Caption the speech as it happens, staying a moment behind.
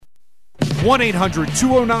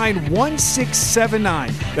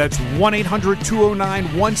1-800-209-1679. That's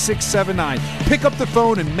 1-800-209-1679. Pick up the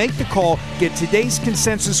phone and make the call. Get today's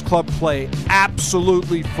Consensus Club play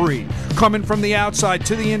absolutely free. Coming from the outside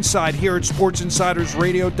to the inside here at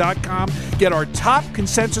SportsInsidersRadio.com. Get our top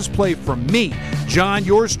consensus play from me, John,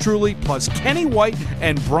 yours truly, plus Kenny White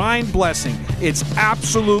and Brian Blessing. It's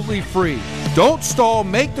absolutely free. Don't stall.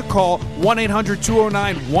 Make the call.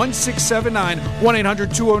 1-800-209-1679.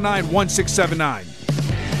 1-800-209-1679.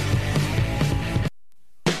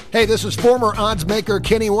 Hey, this is former odds maker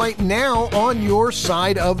Kenny White, now on your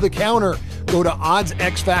side of the counter. Go to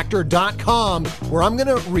oddsxfactor.com, where I'm going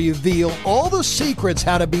to reveal all the secrets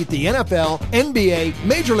how to beat the NFL, NBA,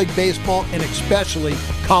 Major League Baseball, and especially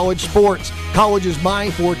college sports. College is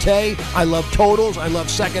my forte. I love totals, I love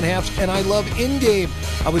second halves, and I love in-game.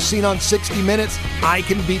 I was seen on 60 Minutes. I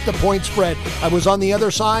can beat the point spread. I was on the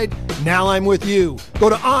other side. Now I'm with you. Go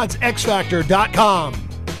to oddsxfactor.com.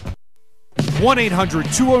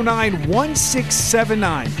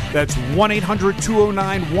 1-800-209-1679. That's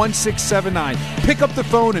 1-800-209-1679. Pick up the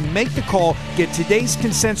phone and make the call. Get today's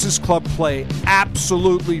Consensus Club play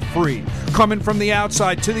absolutely free. Coming from the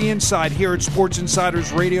outside to the inside here at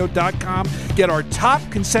SportsInsidersRadio.com. Get our top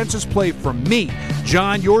consensus play from me,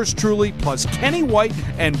 John, yours truly, plus Kenny White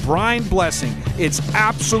and Brian Blessing. It's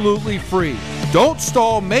absolutely free. Don't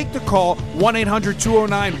stall. Make the call.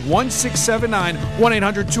 1-800-209-1679.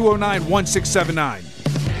 1-800-209-1679.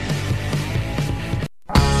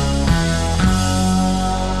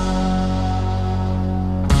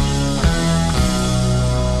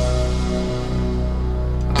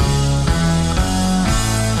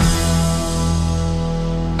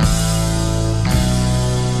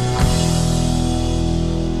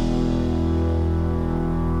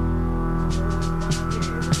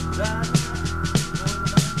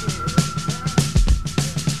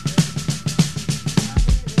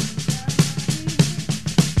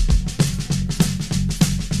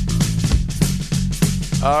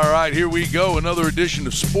 All right, here we go. Another edition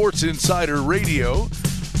of Sports Insider Radio.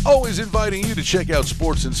 Always inviting you to check out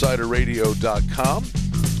SportsInsiderRadio.com.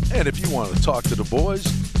 And if you want to talk to the boys,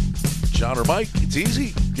 John or Mike, it's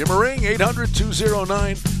easy. Give them a ring,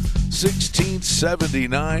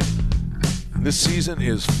 800-209-1679. This season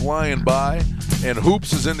is flying by, and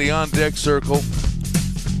Hoops is in the on-deck circle,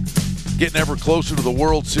 getting ever closer to the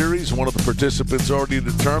World Series. One of the participants already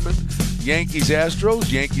determined.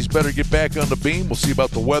 Yankees-Astros. Yankees better get back on the beam. We'll see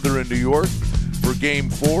about the weather in New York for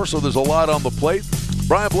Game 4. So there's a lot on the plate.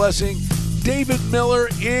 Brian Blessing, David Miller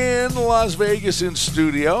in Las Vegas in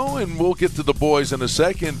studio, and we'll get to the boys in a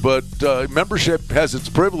second. But membership has its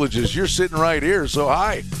privileges. You're sitting right here, so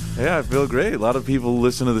hi. Yeah, I feel great. A lot of people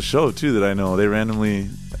listen to the show, too, that I know. They randomly...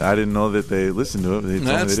 I didn't know that they listened to it.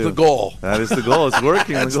 That's the goal. That is the goal. It's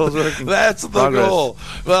working. The goal's working. That's the goal.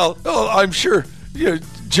 Well, I'm sure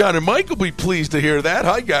John and Mike will be pleased to hear that.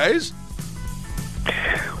 Hi, guys.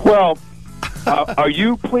 Well, are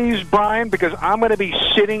you pleased, Brian? Because I'm going to be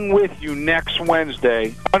sitting with you next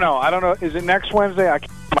Wednesday. Oh, no, I don't know. Is it next Wednesday? I'll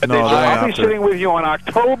be sitting with you on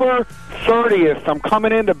October 30th. I'm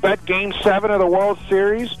coming in to bet Game 7 of the World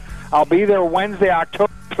Series. I'll be there Wednesday,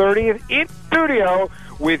 October 30th, in studio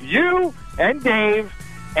with you and Dave,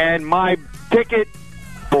 and my ticket.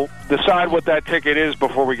 We'll decide what that ticket is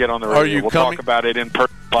before we get on the radio. We'll talk about it in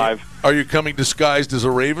person live. Are you coming disguised as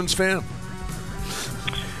a Ravens fan?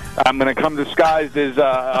 I'm going to come disguised as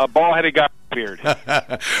a ball-headed guy with a beard.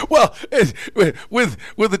 Well,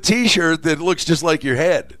 with a T-shirt that looks just like your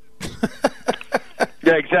head.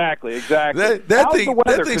 Yeah, exactly. That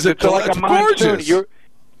thing's like a gorgeous.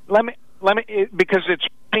 Let me because it's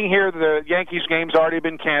here. The Yankees game's already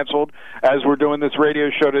been canceled. As we're doing this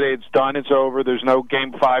radio show today, it's done. It's over. There's no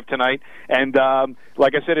Game 5 tonight. And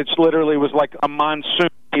like I said, it's literally was like a monsoon.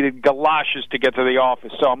 Needed galoshes to get to the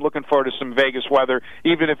office. So I'm looking forward to some Vegas weather,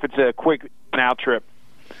 even if it's a quick out trip.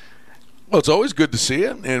 Well, it's always good to see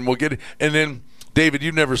you, and we'll get it. And then, David,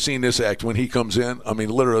 you've never seen this act when he comes in. I mean,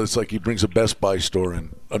 literally, it's like he brings a Best Buy store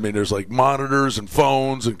in. I mean, there's like monitors and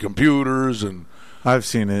phones and computers and. I've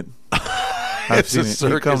seen it. I've seen it.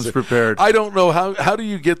 He comes prepared. I don't know how do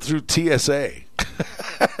you get through TSA?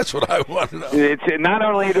 That's what I want to know. It's not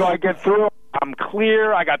only do I get through, I'm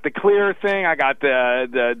clear. I got the clear thing. I got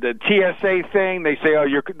the TSA thing. They say,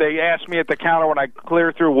 they ask me at the counter when I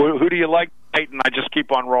clear through, who do you like? And I just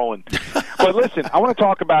keep on rolling. But listen, let's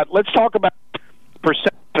talk about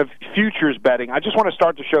percent of futures betting. I just want to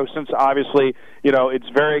start the show since obviously, it's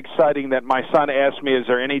very exciting that my son asked me, is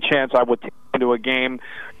there any chance I would take him to a game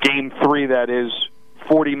 3 that is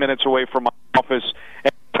 40 minutes away from my office.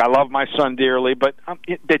 And I love my son dearly, but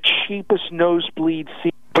the cheapest nosebleed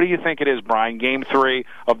seat What do you think it is, Brian? Game 3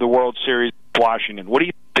 of the World Series, Washington. What do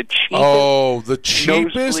you think the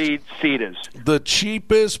cheapest nosebleed seat is? The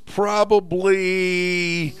cheapest,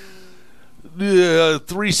 probably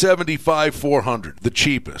 $375, $400. The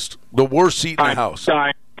cheapest. The worst seat in the house.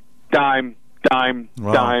 Dime.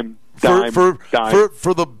 For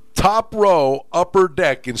the top row, upper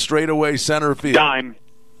deck in straightaway center field. Dime.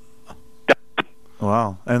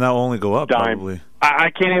 Wow, and that will only go up probably.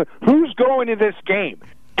 I can't even. Who's going to this game?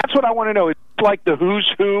 That's what I want to know. It's like the who's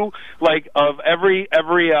who, like of every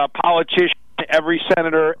politician, every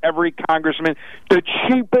senator, every congressman. The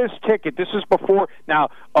cheapest ticket. This is before. Now,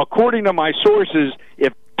 according to my sources,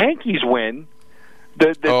 if Yankees win,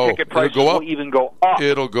 the ticket price will even go up.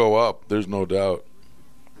 It'll go up. There's no doubt.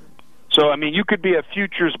 So, I mean, you could be a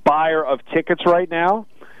futures buyer of tickets right now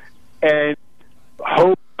and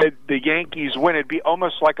hope that the Yankees win. It'd be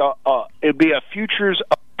almost like it'd be a futures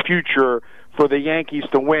future for the Yankees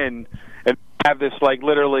to win and have this, like,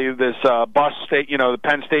 literally this bus state, the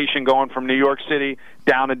Penn Station going from New York City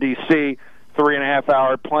down to D.C.,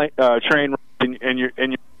 3.5-hour train and your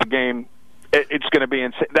game. It's going to be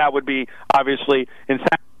insane. That would be obviously insane.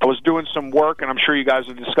 I was doing some work, and I'm sure you guys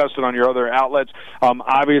have discussed it on your other outlets.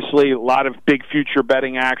 Obviously, a lot of big future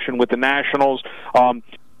betting action with the Nationals.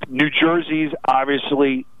 New Jersey's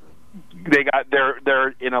obviously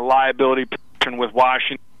they're in a liability position with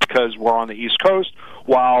Washington because we're on the East Coast,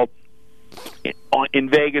 while in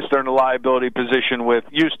Vegas they're in a liability position with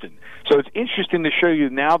Houston. So it's interesting to show you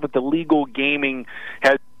now that the legal gaming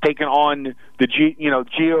has taken on the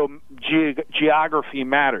geography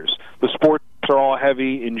matters. The sports are all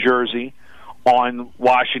heavy in Jersey on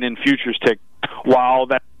Washington futures tickets, while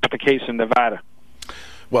that's not the case in Nevada.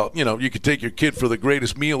 Well, you could take your kid for the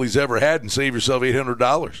greatest meal he's ever had and save yourself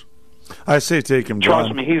 $800. I say take him.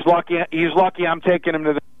 Trust me, he's lucky. He's lucky. I'm taking him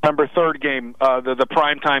to the November 3rd game, the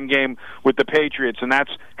primetime game with the Patriots, and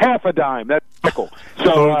that's half a dime. That's nickel.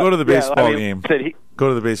 So go to the baseball game. Go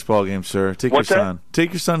to the baseball game, sir. Take your son.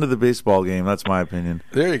 Take your son to the baseball game. That's my opinion.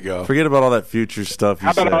 There you go. Forget about all that future stuff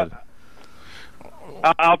you said.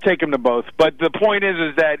 I'll take him to both. But the point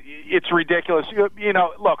is that it's ridiculous.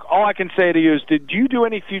 Look, all I can say to you is, did you do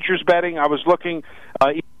any futures betting? I was looking,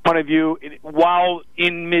 each one of you, while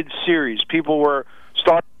in mid-series, people were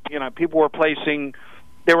placing,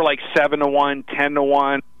 they were like 7-1,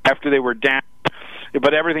 10-1 after they were down.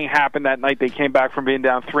 But everything happened that night. They came back from being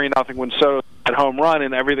down 3-0 when Soto had home run,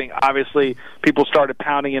 and everything. Obviously, people started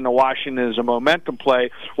pounding into Washington as a momentum play.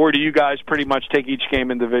 Or do you guys pretty much take each game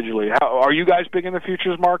individually? Are you guys big in the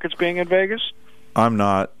futures markets being in Vegas? I'm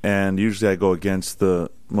not, and usually I go against the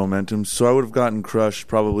momentum. So I would have gotten crushed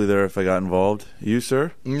probably there if I got involved. You,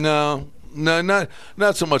 sir? No, not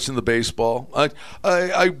so much in the baseball.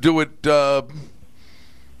 I do it.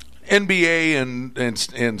 NBA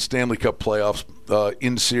and Stanley Cup playoffs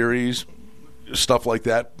in series, stuff like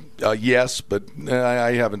that. Yes, but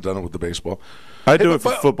I haven't done it with the baseball. I do it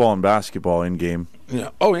for football and basketball in game. Yeah.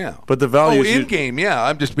 Oh yeah. But the value in game. Yeah.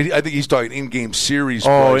 I think he's talking in game series.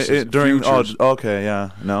 During. Oh, okay.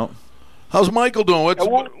 Yeah. No. How's Michael doing? What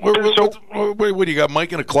do you got?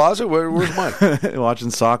 Mike in a closet? Where's Mike? Watching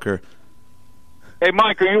soccer. Hey,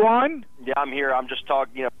 Mike, are you on? Yeah, I'm here. I'm just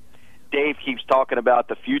talking. Dave keeps talking about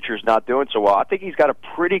the futures not doing so well. I think he's got a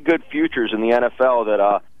pretty good futures in the NFL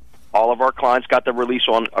that all of our clients got the release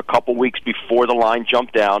on a couple weeks before the line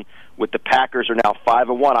jumped down. With the Packers are now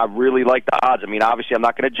 5-1. I really like the odds. I mean, obviously, I'm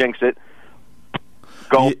not going to jinx it.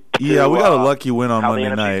 We got a lucky win on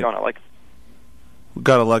Monday night. We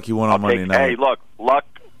got a lucky one on Monday night. Hey, look, luck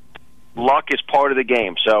is part of the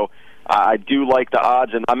game. So I do like the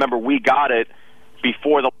odds, and I remember we got it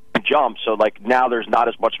before the jump. So now there's not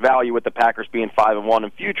as much value with the Packers being 5-1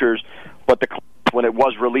 in futures, but when it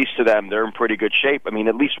was released to them, they're in pretty good shape. I mean,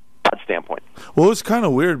 at least from that standpoint. Well, it was kind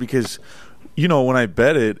of weird because, when I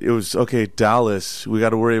bet it was, okay, Dallas, we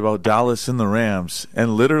got to worry about Dallas and the Rams.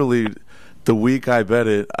 And literally the week I bet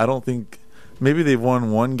it, I don't think, maybe they've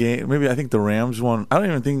won one game. Maybe I think the Rams won.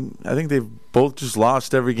 I think they've both just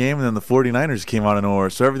lost every game, and then the 49ers came out of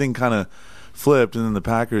nowhere. So everything kind of flipped, and then the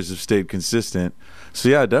Packers have stayed consistent. So,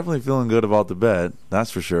 yeah, definitely feeling good about the bet.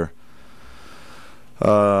 That's for sure.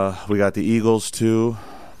 We got the Eagles, too.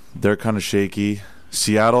 They're kind of shaky.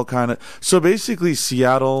 Seattle kind of. So, basically,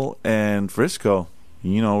 Seattle and Frisco,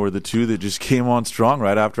 were the two that just came on strong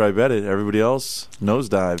right after I bet it. Everybody else,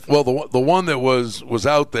 nosedive. Well, the one that was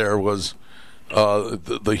out there was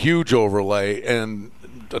the huge overlay, and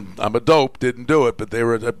I'm a dope, didn't do it, but they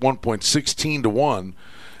were at one point 16-1.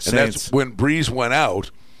 And that's when Breeze went out.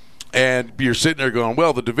 And you're sitting there going,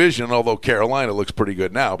 well, the division, although Carolina looks pretty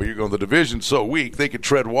good now, but you're going, the division's so weak, they could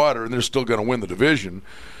tread water, and they're still going to win the division.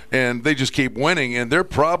 And they just keep winning, and they're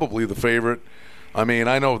probably the favorite. I mean,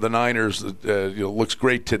 I know the Niners looks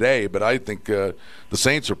great today, but I think the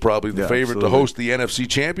Saints are probably the favorite to host the NFC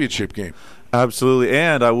Championship game. Absolutely.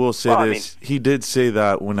 And I will say this. He did say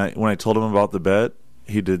that when I told him about the bet,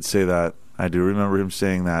 he did say that. I do remember him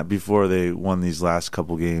saying that before they won these last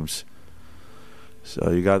couple games.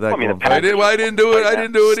 So you got that going. I didn't do it. I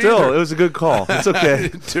didn't do it Still, either. It was a good call. It's okay. I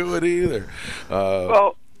didn't do it either.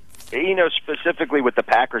 Well, specifically with the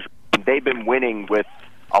Packers, they've been winning with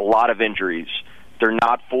a lot of injuries. They're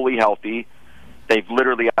not fully healthy. They've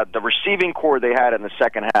literally had the receiving core they had in the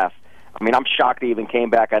second half. I mean, I'm shocked they even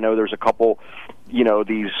came back. I know there's a couple,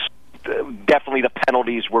 these definitely the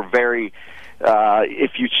penalties were very,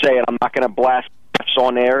 if you say it, I'm not going to blast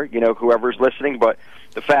on air, whoever's listening, but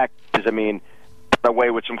the fact is, I mean,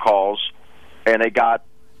 away with some calls,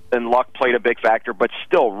 and luck played a big factor, but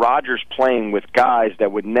still, Rodgers playing with guys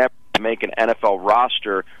that would never make an NFL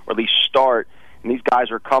roster, or at least start, and these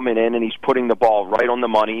guys are coming in, and he's putting the ball right on the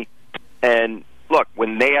money. And look,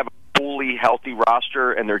 when they have a fully healthy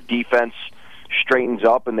roster and their defense straightens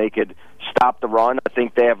up and they could stop the run, I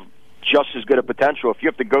think they have just as good a potential. If you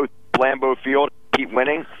have to go to Lambeau Field and keep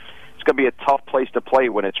winning, it's going to be a tough place to play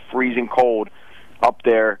when it's freezing cold up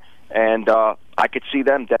there. And I could see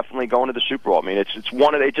them definitely going to the Super Bowl. I mean, it's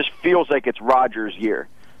one of it just feels like it's Rodgers' year.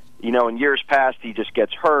 In years past, he just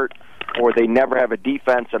gets hurt, or they never have a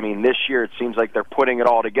defense. I mean, this year it seems like they're putting it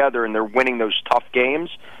all together and they're winning those tough games.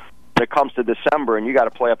 When it comes to December, and you got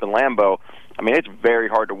to play up in Lambeau, I mean, it's very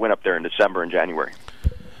hard to win up there in December and January.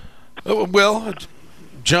 Well,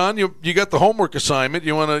 John, you got the homework assignment.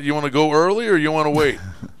 You want to go early, or you want to wait?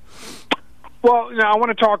 Well, I want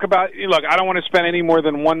to talk about. Look, I don't want to spend any more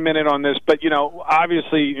than 1 minute on this, but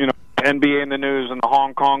obviously, NBA in the news and the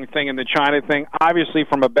Hong Kong thing and the China thing. Obviously,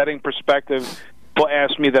 from a betting perspective, people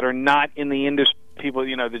ask me that are not in the industry. People,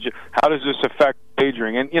 how does this affect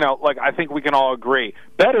wagering? And I think we can all agree,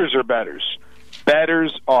 bettors are bettors.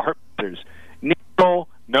 Bettors are bettors. Neil,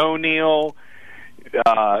 no Neil.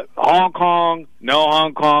 Hong Kong, no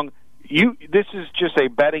Hong Kong. This is just a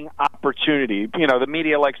betting opportunity. The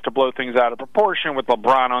media likes to blow things out of proportion with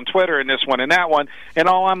LeBron on Twitter and this one and that one. And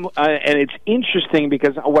and it's interesting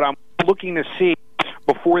because what I'm looking to see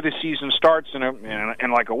before the season starts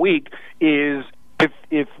in like a week is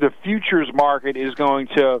if the futures market is going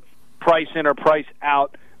to price in or price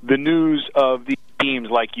out the news of these teams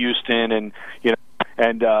like Houston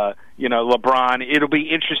and LeBron. It'll be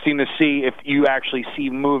interesting to see if you actually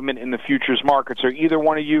see movement in the futures markets. Are either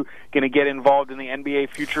one of you going to get involved in the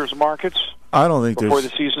NBA futures markets? I don't think before the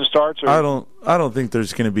season starts. Or? I don't think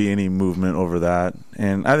there's going to be any movement over that,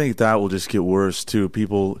 and I think that will just get worse too.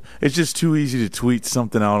 It's just too easy to tweet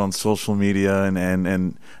something out on social media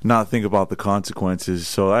and not think about the consequences.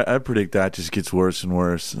 So I predict that just gets worse and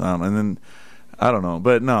worse, and then I don't know,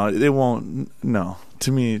 but no, it won't. No,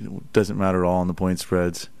 to me, it doesn't matter at all on the point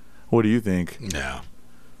spreads. What do you think? No.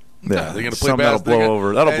 Yeah, they're going to play that'll blow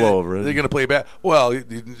over. That'll blow over. They're going to play bad. Well,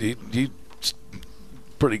 he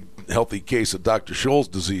pretty healthy case of Dr. Scholl's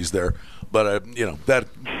disease there, but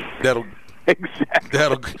that'll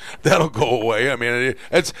exactly. that'll go away. I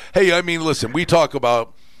mean, listen, we talk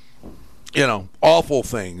about awful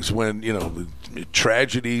things when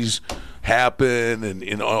tragedies happen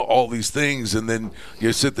and all these things, and then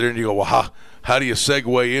you sit there and you go, well, how do you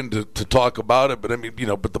segue in to talk about it? But I mean,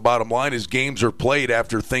 but the bottom line is games are played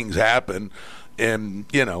after things happen, and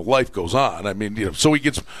life goes on. I mean, so he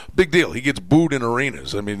gets big deal. He gets booed in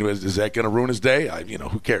arenas. I mean, is that going to ruin his day?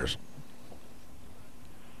 Who cares?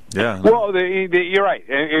 Yeah. Well, you're right,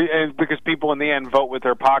 and because people in the end vote with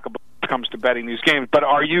their pocketbook when it comes to betting these games. But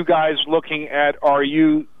are you guys looking at? Do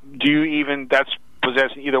you even? That's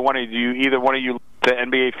possessing either one of you. Either one of you the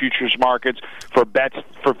NBA futures markets for bets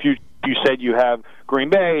for future. You said you have Green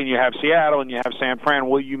Bay and you have Seattle and you have San Fran.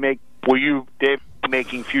 Will you, Dave,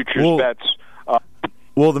 making futures bets?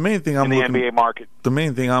 Well, the main thing NBA market. The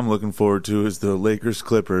main thing I'm looking forward to is the Lakers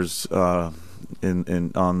Clippers for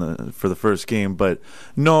the first game. But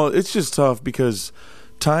no, it's just tough because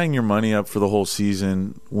tying your money up for the whole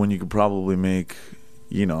season when you could probably make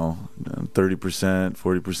 30%,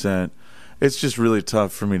 40%. It's just really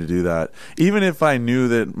tough for me to do that. Even if I knew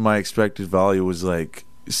that my expected value was like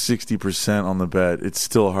 60% on the bet, it's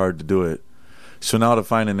still hard to do it. So now to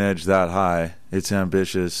find an edge that high, it's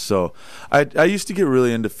ambitious. So I used to get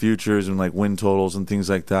really into futures and like win totals and things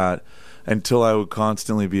like that until I would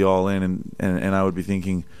constantly be all in and I would be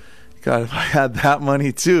thinking, God, if I had that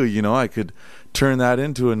money too, I could turn that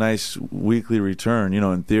into a nice weekly return,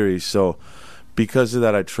 in theory. So because of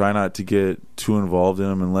that, I try not to get too involved in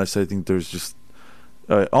them unless I think there's just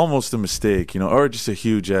almost a mistake, or just a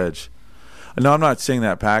huge edge. Now, I'm not saying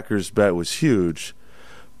that Packers bet was huge,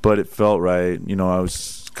 but it felt right. I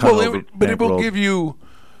was kind of but it will give you,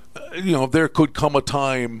 there could come a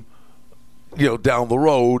time, down the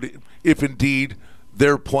road if indeed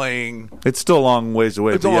they're playing. It's still a long ways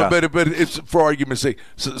away. But it's, for argument's sake,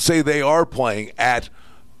 say they are playing at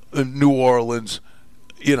New Orleans,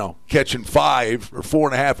 catching 5 or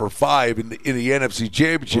 4.5 or 5 in the NFC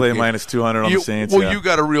Championship. Play minus 200 on the Saints. Well, you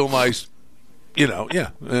got a real nice,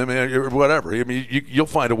 whatever. I mean, you'll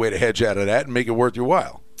find a way to hedge out of that and make it worth your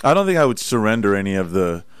while. I don't think I would surrender any of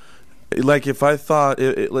the. Like, if I thought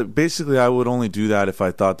basically, I would only do that if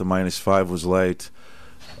I thought the -5 was light,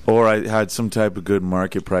 or I had some type of good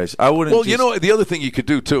market price. I wouldn't. Well, the other thing you could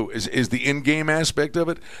do too is the in-game aspect of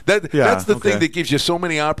it. That's the thing that gives you so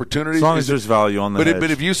many opportunities. As long as there's value on the hedge.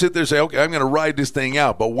 But if you sit there and say, okay, I'm going to ride this thing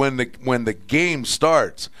out, but when the game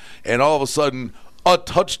starts and all of a sudden a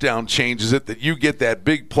touchdown changes it, that you get that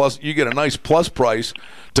big plus, you get a nice plus price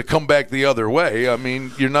to come back the other way. I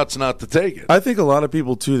mean, you're nuts not to take it. I think a lot of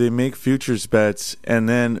people too, they make futures bets and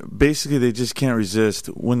then basically they just can't resist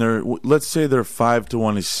when let's say their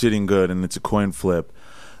 5-1 is sitting good and it's a coin flip.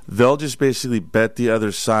 They'll just basically bet the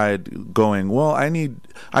other side going, well,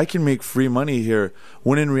 I can make free money here,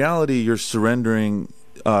 when in reality you're surrendering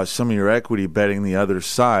some of your equity betting the other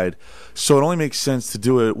side. So it only makes sense to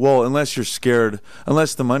do it, well, unless you're scared,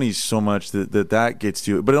 unless the money's so much that gets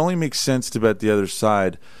to you. But it only makes sense to bet the other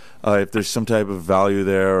side if there's some type of value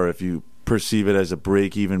there, or if you perceive it as a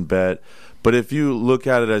break-even bet. But if you look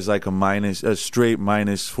at it as like a straight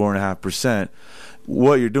minus 4.5%,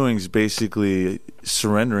 what you're doing is basically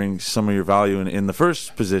surrendering some of your value in the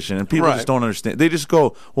first position, and people just don't understand. They just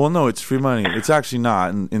go, well, no, it's free money. It's actually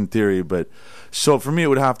not in theory. But so for me, it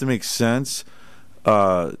would have to make sense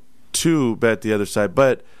to bet the other side.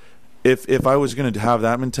 But if I was going to have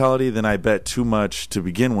that mentality, then I bet too much to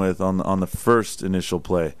begin with on the first initial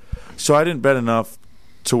play. So I didn't bet enough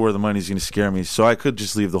to where the money's going to scare me. So I could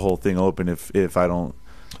just leave the whole thing open if I don't.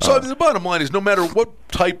 So the bottom line is, no matter what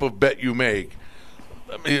type of bet you make,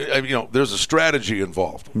 I mean, there's a strategy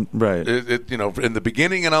involved, right? In the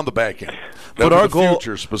beginning and on the back end. But our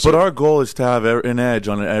goal is to have an edge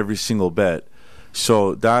on every single bet.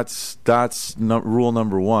 So that's rule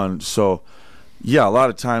number one. So yeah, a lot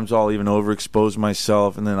of times I'll even overexpose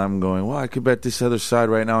myself, and then I'm going, well, I could bet this other side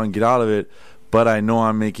right now and get out of it, but I know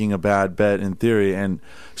I'm making a bad bet in theory, and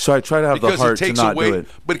so I try to have the heart to not do it.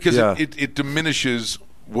 But because it diminishes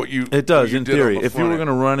what you. It does in theory. If you were going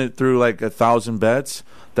to run it through like 1,000 bets,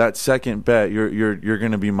 that second bet you're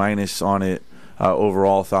going to be minus on it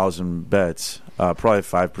overall 1,000 bets, probably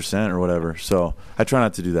 5% or whatever. So I try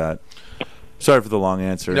not to do that. Sorry for the long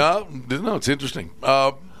answer. No, it's interesting.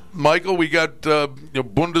 Michael, we got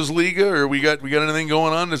Bundesliga, or we got anything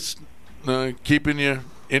going on that's keeping you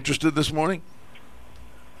interested this morning?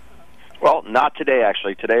 Well, not today,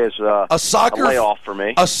 actually. Today is a layoff for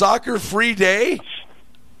me. A soccer-free day?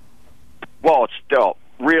 Well, it's still,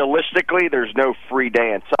 realistically, there's no free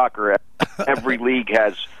day in soccer. Every league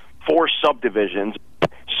has 4 subdivisions.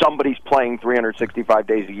 Somebody's playing 365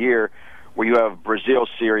 days a year, where you have Brazil,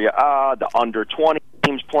 Serie A, the under-20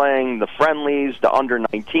 teams playing, the friendlies, the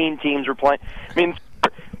under-19 teams are playing. I mean,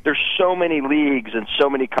 there's so many leagues and so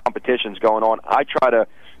many competitions going on. I try to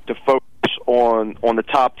focus on the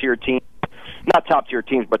top-tier teams. Not top-tier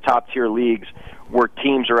teams, but top-tier leagues where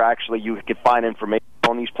teams are actually, you can find information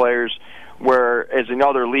on these players, whereas in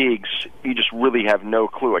other leagues, you just really have no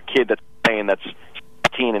clue. A kid that's playing that's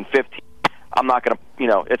 15 and 15, I'm not going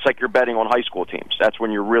to, it's like you're betting on high school teams. That's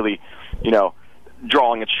when you're really,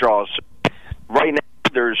 drawing at straws. Right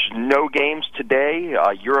now, there's no games today.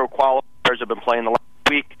 Euro qualifiers have been playing the last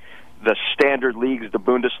week. The standard leagues, the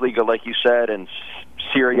Bundesliga, like you said, and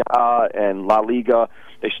Serie A and La Liga,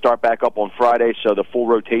 they start back up on Friday, so the full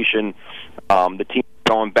rotation, the teams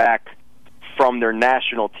going back from their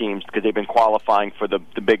national teams because they've been qualifying for the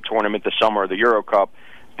big tournament this summer, the Euro Cup.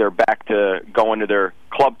 They're back to going to their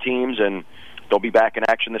club teams, and they'll be back in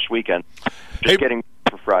action this weekend. Getting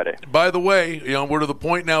for Friday. By the way, we're to the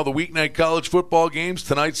point now, the weeknight college football games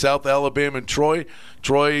tonight, South Alabama and Troy.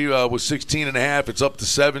 Troy was 16.5. It's up to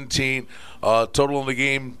 17. Total in the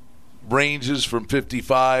game ranges from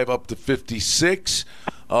 55 up to 56.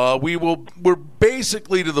 We're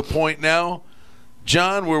basically to the point now,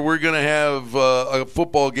 John, where we're going to have a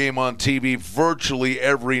football game on TV virtually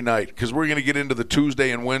every night, because we're going to get into the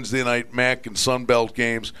Tuesday and Wednesday night MAC and Sun Belt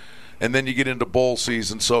games. and then you get into bowl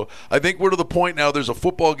season. So I think we're to the point now there's a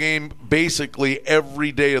football game basically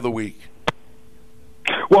every day of the week.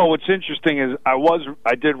 Well, what's interesting is I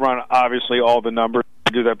did run, obviously, all the numbers. I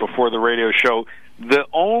do that before the radio show. The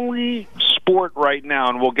only sport right now,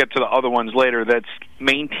 and we'll get to the other ones later, that's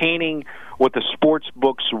maintaining what the sports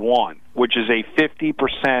books want, which is a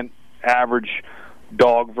 50% average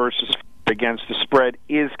dog versus against the spread,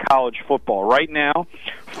 is college football. Right now,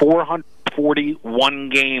 441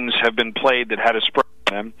 games have been played that had a spread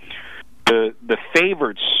on them. The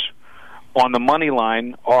favorites on the money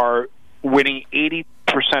line are winning 80%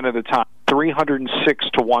 of the time, 306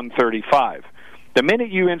 to 135. The minute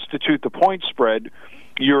you institute the point spread,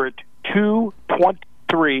 you're at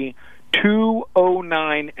 223,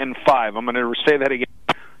 209, and 5. I'm going to say that again.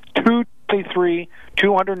 223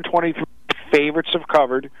 favorites have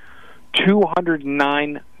covered,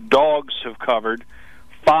 209 dogs have covered,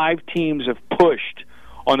 5 teams have pushed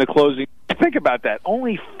on the closing. Think about that.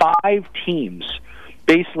 Only 5 teams,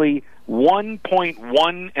 basically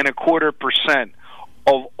 1.125%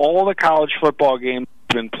 of all the college football games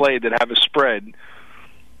that have been played that have a spread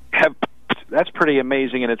have. That's pretty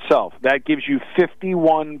amazing in itself. That gives you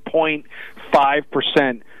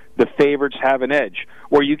 51.5% the favorites have an edge.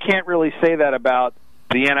 Where you can't really say that about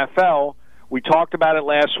the NFL. We talked about it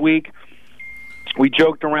last week. We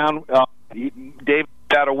joked around. Dave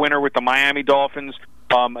got a winner with the Miami Dolphins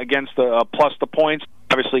against the plus the points,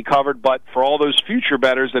 obviously covered. But for all those future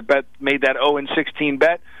bettors that made that 0-16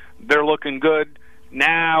 bet, they're looking good.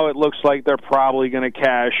 Now it looks like they're probably going to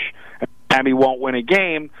cash. Miami won't win a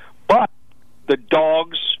game, but the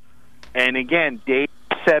dogs, and again, Dave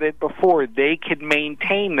said it before, they could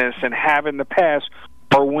maintain this and have in the past,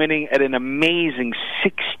 are winning at an amazing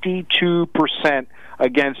 62%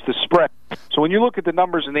 against the spread. So when you look at the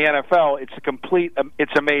numbers in the NFL, it's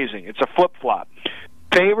amazing. It's a flip-flop.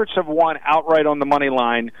 Favorites have won outright on the money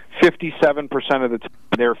line 57% of the time.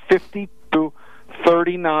 They're 52,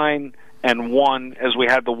 39, and 1 as we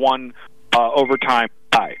had the one overtime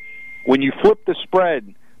tie. When you flip the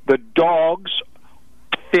spread, the dogs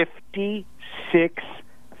 56,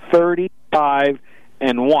 35,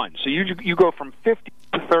 and 1. So you go from 50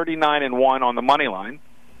 to 39 and 1 on the money line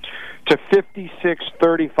to 56,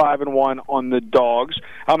 35, and 1 on the dogs.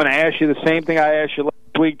 I'm going to ask you the same thing I asked you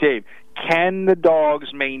last week, Dave. Can the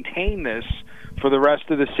dogs maintain this for the rest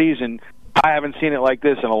of the season? I haven't seen it like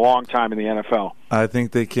this in a long time in the NFL. I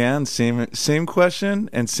think they can. Same question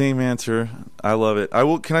and same answer. I love it.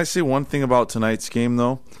 Can I say one thing about tonight's game,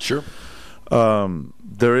 though? Sure.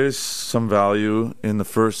 There is some value in the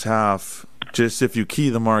first half. Just if you key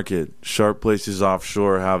the market, sharp places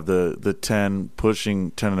offshore have the 10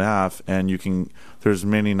 pushing 10.5, and there's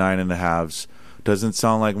many 9.5s. Doesn't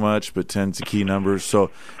sound like much, but 10's a key number. So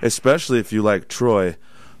especially if you like Troy,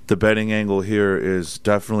 the betting angle here is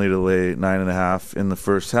definitely to lay 9.5 in the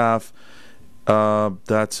first half.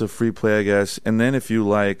 That's a free play, I guess. And then if you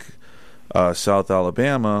like South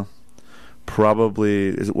Alabama,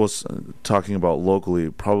 probably, talking about locally,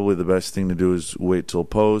 probably the best thing to do is wait till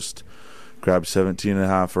post, grab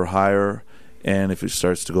 17.5 or higher, and if it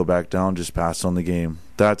starts to go back down, just pass on the game.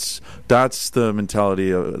 That's the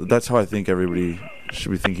mentality. That's how I think everybody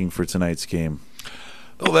should be thinking for tonight's game.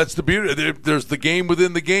 Oh, that's the beauty. There's the game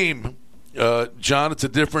within the game. John, it's a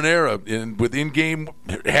different era. With in-game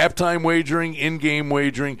halftime wagering, in-game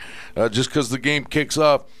wagering, just because the game kicks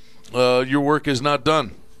off, your work is not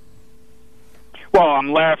done. Well,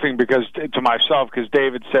 I'm laughing to myself because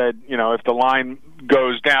David said, if the line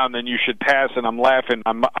goes down, then you should pass, and I'm laughing.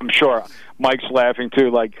 I'm sure Mike's laughing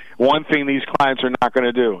too. Like, one thing these clients are not going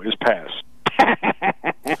to do is pass.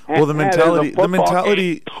 Well, the mentality on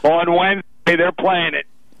Wednesday they're playing it.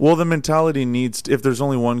 Well, the mentality needs if there's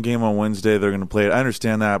only one game on Wednesday, they're going to play it. I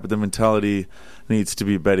understand that, but the mentality needs to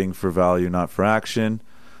be betting for value, not for action.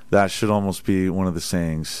 That should almost be one of the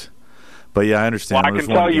sayings. But yeah, I understand. Well, I can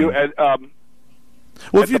tell you.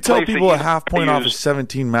 Well, if you tell people a half point off of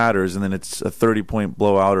 17 matters, and then it's a 30-point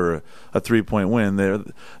blowout or a 3-point win,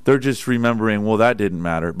 they're just remembering, well, that didn't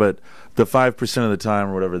matter. But the 5% of the time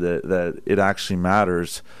or whatever that it actually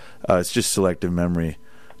matters, it's just selective memory.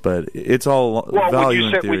 But it's all value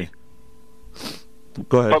in theory.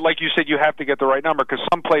 Go ahead. But like you said, you have to get the right number because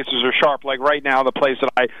some places are sharp. Like right now, the place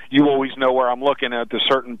that you always know where I'm looking at, the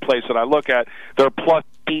certain place that I look at, they're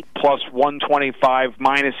 +8, +125,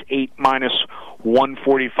 -8,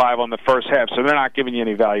 -145 on the first half. So they're not giving you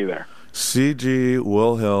any value there. CG,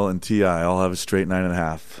 Will Hill, and T.I. all have a straight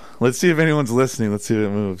 9.5. Let's see if anyone's listening. Let's see if it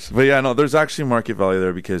moves. But yeah, no, there's actually market value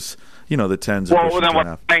there because, the 10s are pushing 10.5. Well, then what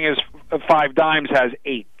I'm saying is 5 Dimes has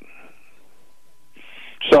 8.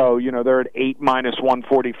 So, they're at 8 minus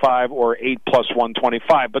 145 or 8 plus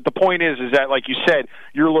 125. But the point is that, like you said,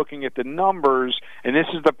 you're looking at the numbers, and this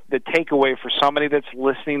is the takeaway for somebody that's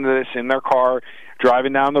listening to this in their car,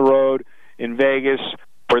 driving down the road in Vegas,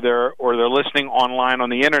 or they're listening online on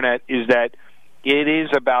the internet, is that it is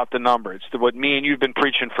about the number. It's what me and you've been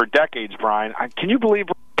preaching for decades, Brian. Can you believe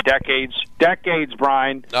decades,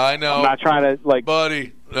 Brian? I know. I'm not trying to,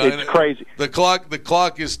 buddy. It's crazy. The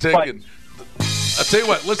clock is ticking. I'll tell you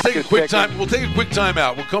what, let's take a quick time. We'll take a quick time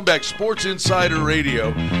out. We'll come back. Sports Insider Radio.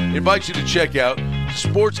 Invite you to check out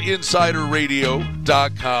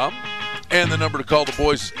sportsinsiderradio.com. And the number to call the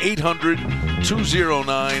boys is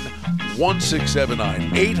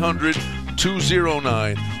 800-209-1679.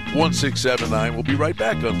 800-209-1679. We'll be right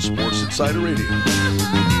back on Sports Insider Radio.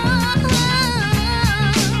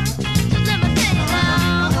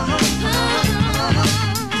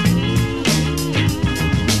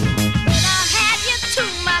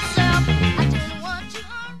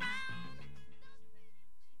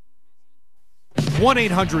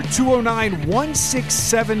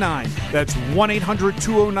 1-800-209-1679. That's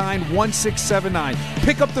 1-800-209-1679.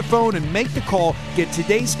 Pick up the phone and make the call. Get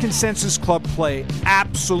today's Consensus Club play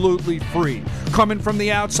absolutely free. Coming from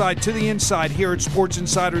the outside to the inside here at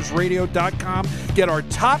SportsInsidersRadio.com. Get our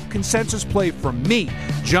top consensus play from me,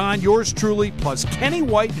 John, yours truly, plus Kenny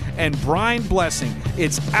White and Brian Blessing.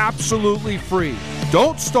 It's absolutely free.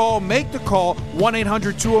 Don't stall. Make the call.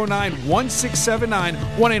 1-800-209-1679.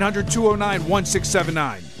 1-800-209-1679.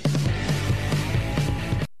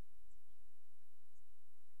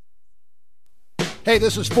 Hey,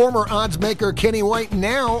 this is former odds maker Kenny White,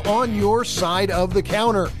 now on your side of the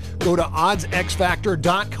counter. Go to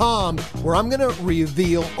oddsxfactor.com, where I'm going to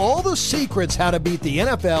reveal all the secrets how to beat the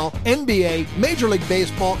NFL, NBA, Major League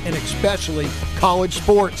Baseball, and especially college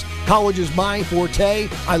sports. College is my forte.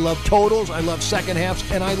 I love totals, I love second halves,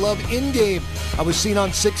 and I love in-game. I was seen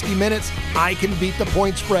on 60 Minutes. I can beat the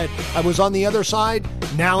point spread. I was on the other side.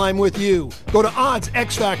 Now I'm with you. Go to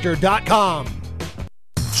oddsxfactor.com.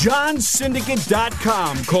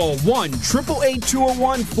 JohnSyndicate.com. Call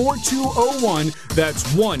 1-888-201-4201. That's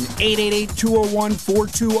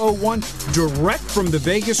 1-888-201-4201. Direct from the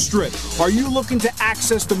Vegas Strip. Are you looking to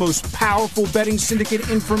access the most powerful betting syndicate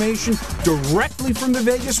information directly from the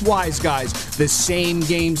Vegas Wise Guys? The same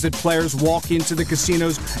games that players walk into the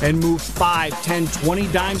casinos and move 5, 10, 20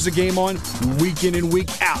 dimes a game on week in and week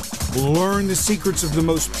out. Learn the secrets of the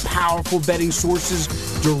most powerful betting sources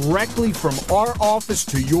directly from our office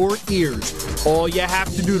to your ears. All you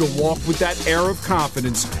have to do to walk with that air of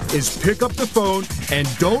confidence is pick up the phone and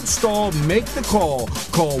don't stall. Make the call.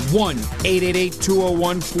 Call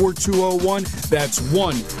 1-888-201-4201. That's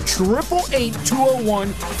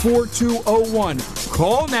 1-888-201-4201.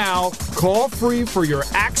 Call now. Call free for your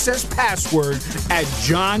access password at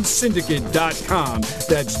johnsyndicate.com.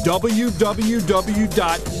 That's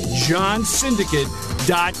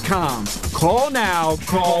www.johnsyndicate.com. Call now.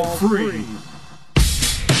 Call free.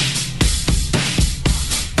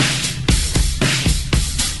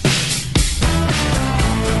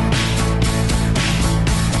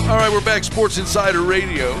 All right, we're back. Sports Insider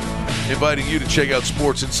Radio, inviting you to check out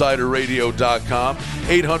sportsinsiderradio.com.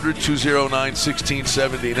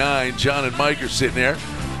 800-209-1679. John and Mike are sitting there.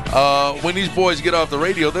 When these boys get off the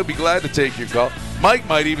radio, they'll be glad to take your call. Mike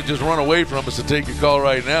might even just run away from us and take your call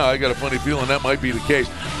right now. I got a funny feeling that might be the case.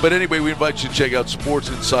 But anyway, we invite you to check out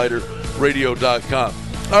sportsinsiderradio.com.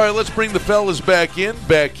 All right, let's bring the fellas back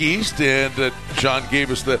east. And John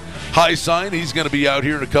gave us the high sign. He's going to be out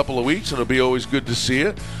here in a couple of weeks, and it'll be always good to see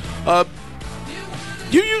you.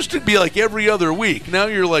 You used to be like every other week. Now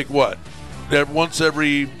you're like what? Once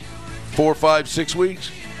every 4, 5, 6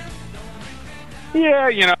 weeks?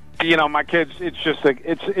 Yeah, my kids. It's just like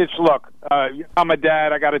it's. Look, I'm a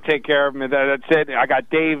dad. I got to take care of them. That's it. I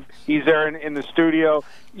got Dave. He's there in the studio.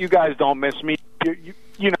 You guys don't miss me.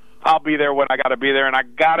 You know, I'll be there when I got to be there, and I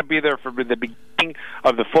got to be there for the beginning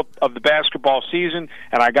of the basketball season.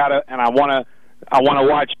 And I want to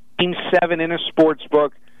watch Game 7 in a sports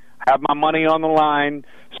book. Have my money on the line.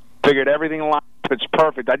 Figured everything lined up. It's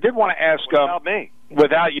perfect. I did want to ask. Without me.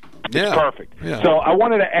 Without you, it's perfect. Yeah. So I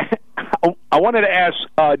wanted to ask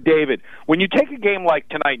David, when you take a game like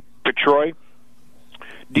tonight for Troy,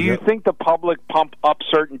 do you think the public pump up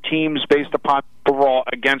certain teams based upon overall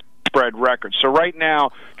against spread records? So right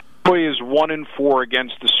now, Troy is 1-4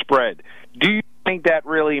 against the spread. Do you think that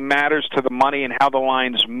really matters to the money and how the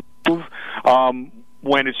lines move?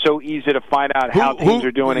 When it's so easy to find out how teams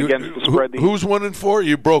are doing against the spread. Who's 1-4?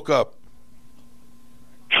 You broke up.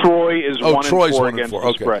 Troy is 1-4 against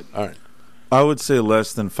the spread. All right. I would say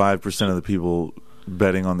less than 5% of the people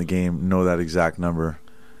betting on the game know that exact number.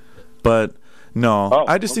 But no,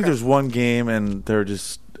 I just think okay. there's one game, and they're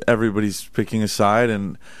just everybody's picking a side,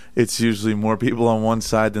 and it's usually more people on one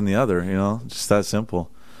side than the other. Just that simple.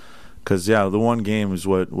 Because the one game is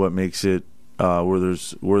what makes it where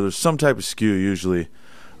there's some type of skew usually.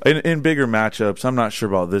 In bigger matchups, I'm not sure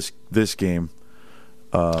about this game.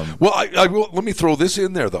 Well, I will, let me throw this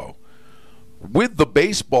in there though. With the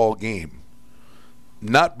baseball game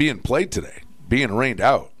not being played today, being rained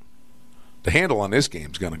out, the handle on this game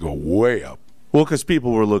is going to go way up. Well, because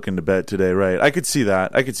people were looking to bet today, right? I could see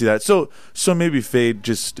that. So maybe fade,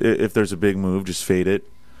 just if there's a big move, just fade it.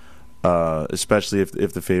 Especially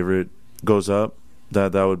if the favorite goes up,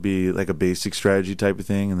 that would be like a basic strategy type of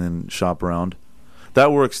thing, and then shop around.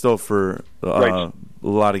 That works though for a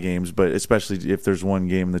lot of games, but especially if there's one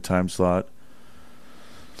game in the time slot.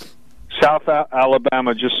 South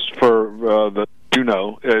Alabama, just for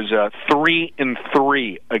is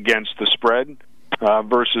 3-3 against the spread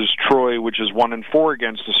versus Troy, which is 1-4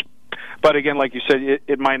 against the spread. But again, like you said,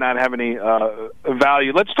 it might not have any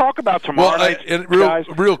value. Let's talk about tomorrow night, guys.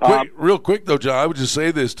 Real quick though, John, I would just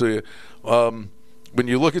say this to you: when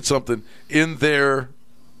you look at something in their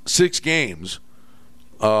 6 games,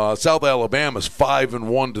 South Alabama's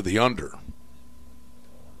 5-1 to the under.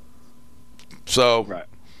 So, right.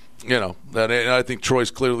 I think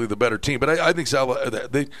Troy's clearly the better team, but I think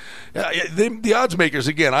the odds makers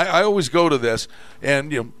again. I always go to this,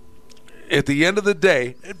 and at the end of the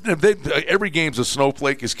day, every game's a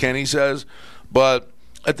snowflake, as Kenny says, but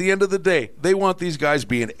at the end of the day, they want these guys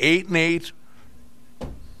being 8-8.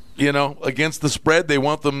 Against the spread, they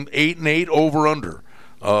want them 8-8 over under.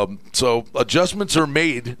 So adjustments are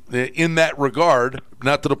made in that regard,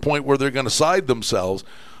 not to the point where they're going to side themselves,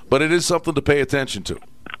 but it is something to pay attention to.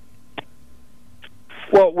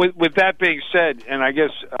 Well, with that being said, and I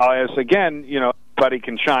guess I'll ask again, everybody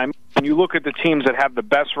can chime. When you look at the teams that have the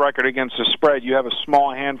best record against the spread, you have a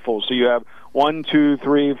small handful. So you have 1, 2,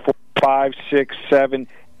 3, 4, 5, 6, 7,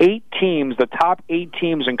 8 teams, the top 8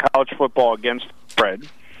 teams in college football against the spread.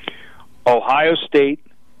 Ohio State,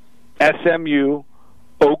 SMU,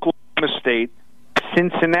 Oklahoma State,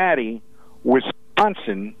 Cincinnati,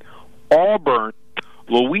 Wisconsin, Auburn,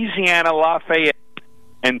 Louisiana Lafayette,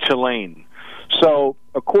 and Tulane. So,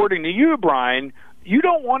 according to you, Brian, you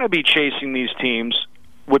don't want to be chasing these teams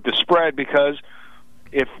with the spread, because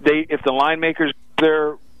if the line makers do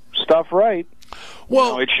their stuff right,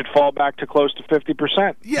 well, it should fall back to close to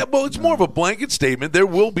 50%. Yeah, well, it's more of a blanket statement. There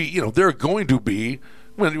will be, there are going to be,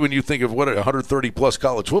 when you think of 130 plus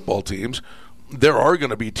college football teams, there are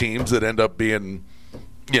going to be teams that end up being,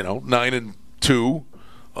 9-2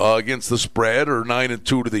 against the spread, or 9-2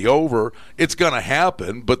 to the over. It's going to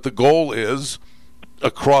happen, but the goal is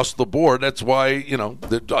across the board. That's why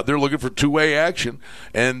they're looking for two-way action,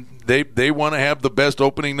 and they want to have the best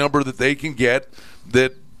opening number that they can get.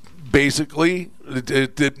 That basically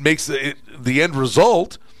it makes the end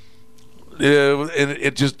result. And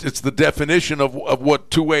it's the definition of what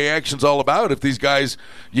two-way action's all about. If these guys,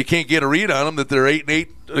 you can't get a read on them that they're 8-8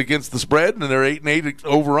 against the spread and they're 8-8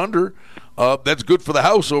 over under, that's good for the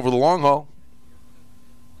house over the long haul.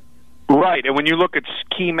 Right, and when you look at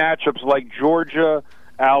key matchups like Georgia,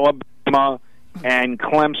 Alabama, and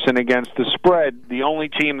Clemson against the spread, the only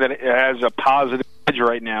team that has a positive edge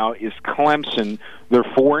right now is Clemson. They're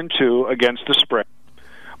 4-2 against the spread.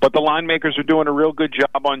 But the line makers are doing a real good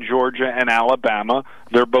job on Georgia and Alabama.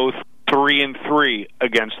 They're both 3-3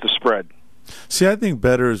 against the spread. See, I think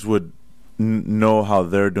bettors would know how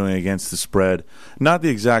they're doing against the spread. Not the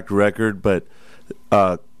exact record, but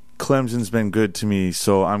Clemson's been good to me,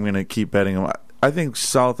 so I'm going to keep betting them. I think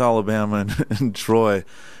South Alabama and Troy,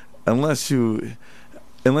 unless you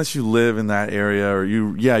live in that area, or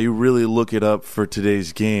you really look it up for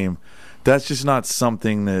today's game, that's just not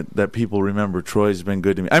something that people remember. Troy's been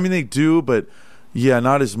good to me. I mean, they do, but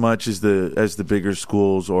not as much as the bigger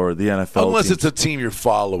schools or the NFL. Unless teams. It's a team you're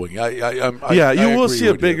following. You will see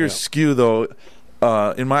a bigger skew, though,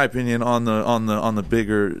 in my opinion, on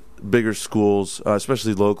the bigger schools,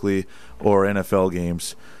 especially locally, or NFL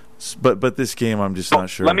games. But this game, I'm just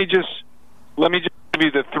not sure. Let me just give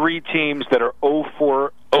you the 3 teams that are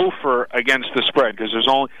 0-4 against the spread, because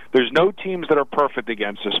there's no teams that are perfect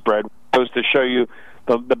against the spread. Goes to show you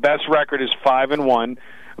the best record is 5-1.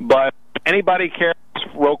 But anybody cares?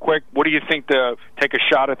 Real quick, what do you think? To take a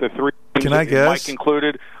shot at the 3 teams? Can I guess? Mike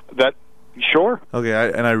included. That sure. Okay,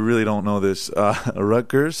 I really don't know this.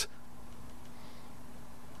 Rutgers.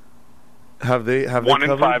 Have they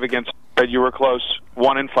 1-5 against the spread? You were close.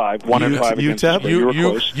 1-5. 1-5 against the spread. You were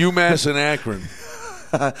close. UMass and Akron.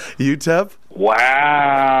 UTEP?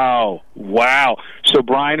 Wow. So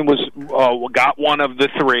Brian got one of the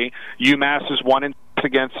three. UMass is 1-6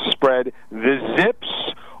 against the spread. The Zips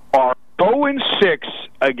are 0-6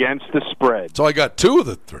 against the spread. So I got two of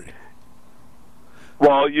the three.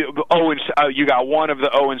 Well, you got one of the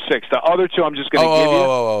 0-6. The other two I'm just going to give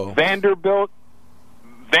you.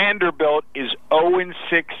 Vanderbilt is 0-6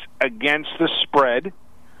 against the spread.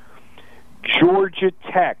 Georgia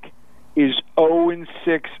Tech is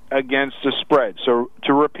 0-6 against the spread. So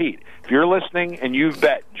to repeat, if you're listening and you've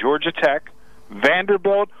bet Georgia Tech,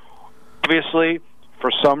 Vanderbilt, obviously for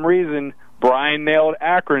some reason Brian nailed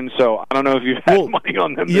Akron, so I don't know if you've had money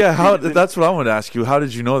on them. Yeah, that's what I wanted to ask you. How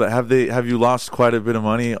did you know that? Have you lost quite a bit of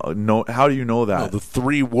money? No, how do you know that? No, the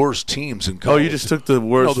three worst teams in college. Oh, you just took the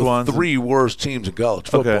worst ones? The three worst teams in college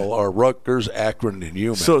football are Rutgers, Akron, and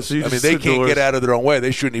UMass. So you they can't get out of their own way. They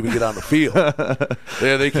shouldn't even get on the field.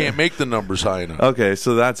 They can't make the numbers high enough. Okay,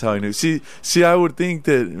 so that's how he knew. See, I would think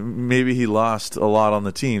that maybe he lost a lot on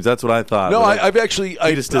the teams. That's what I thought. No, I've actually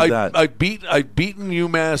just did that. I've beaten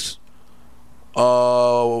UMass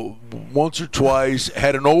once or twice,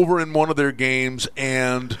 had an over in one of their games,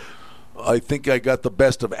 and I think I got the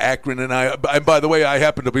best of Akron. And by the way, I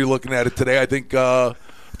happen to be looking at it today. I think I'm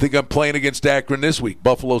playing against Akron this week.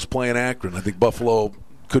 Buffalo's playing Akron. I think Buffalo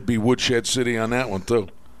could be Woodshed City on that one too.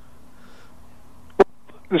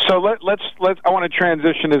 So let's. I want to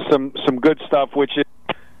transition to some good stuff, which is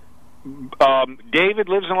David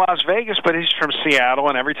lives in Las Vegas, but he's from Seattle,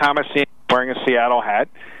 and every time I see him wearing a Seattle hat.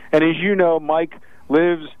 And as you know, Mike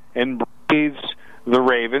lives and breathes the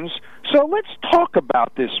Ravens. So let's talk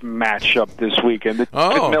about this matchup this weekend. The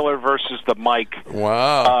David Miller versus the Mike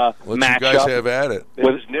matchup. You guys have at it. This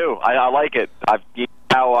is new. I like it. I've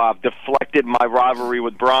now deflected my rivalry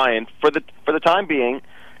with Brian for the time being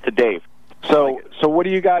to Dave. So what do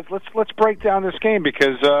you guys? Let's break down this game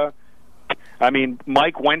because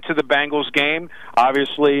Mike went to the Bengals game.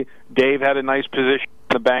 Obviously, Dave had a nice position.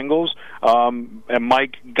 The Bengals, and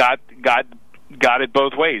Mike got it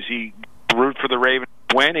both ways. He rooted for the Ravens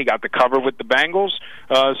to win. He got the cover with the Bengals.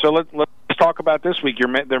 So let's talk about this week.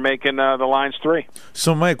 They're making the lines 3.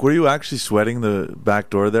 So, Mike, were you actually sweating the back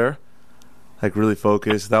door there? Like really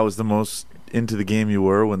focused? That was the most into the game you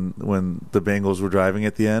were when the Bengals were driving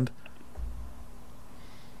at the end?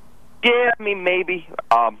 Yeah, maybe.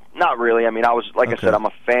 Not really. I was, I said, I'm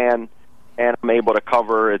a fan. And I'm able to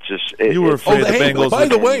cover. It's just you were afraid the Bengals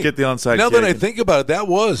would get the onside. Now that I think about it, that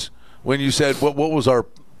was when you said what was our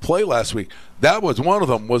play last week. That was one of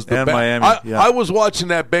them. Was the Miami? I was watching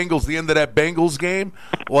the end of that Bengals game,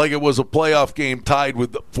 like it was a playoff game tied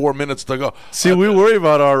with 4 minutes to go. See, we worry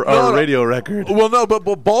about our radio record. Well, no,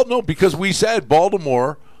 but because we said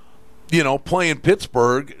Baltimore, playing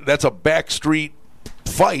Pittsburgh, that's a backstreet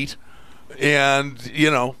fight. And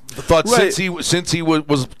thought since he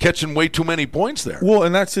was catching way too many points there. Well,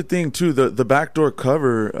 and that's the thing too. The backdoor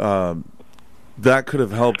cover that could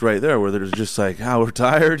have helped right there, where there's just like, we're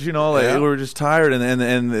tired, we're just tired,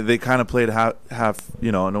 and they kind of played half. I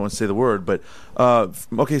don't want to say the word, but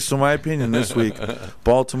okay. So my opinion this week,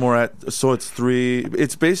 Baltimore it's 3.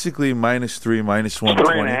 It's basically -3, -120.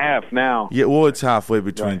 3.5 now. Yeah, well, it's halfway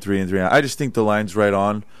between 3 and 3. I just think the line's right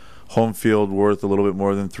on. Home field worth a little bit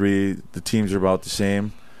more than 3. The teams are about the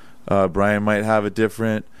same. Brian might have a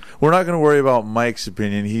different. We're not going to worry about Mike's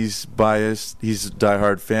opinion. He's biased. He's a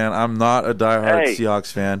diehard fan. I'm not a diehard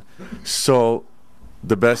Seahawks fan. So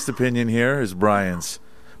the best opinion here is Brian's.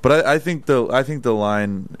 But I think the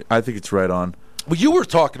line. I think it's right on. Well, you were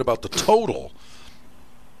talking about the total.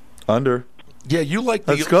 Under. Yeah, you like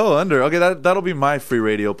the. Let's go under. Okay, that'll be my free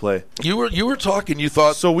radio play. You were talking. You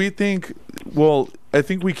thought. So we think. Well, I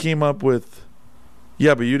think we came up with.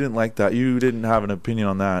 Yeah, but you didn't like that. You didn't have an opinion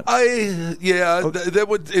on that.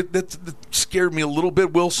 That scared me a little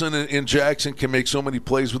bit. Wilson and Jackson can make so many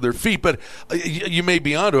plays with their feet, but you may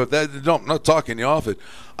be onto it. I'm not talking you off it.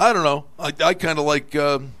 I don't know. I kind of like.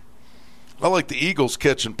 I like the Eagles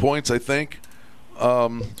catching points. I think.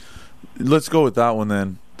 Let's go with that one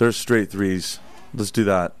then. There's straight 3s. Let's do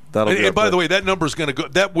that. And by the way, that number's going to go.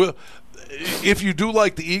 That will. If you do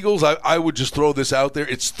like the Eagles, I would just throw this out there.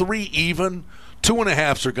 It's 3 even.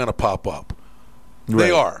 2.5s are going to pop up. Right.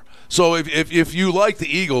 They are. So if you like the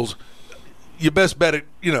Eagles, you best bet it.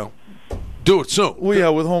 Do it soon. Well, yeah,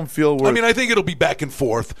 with home field. I think it'll be back and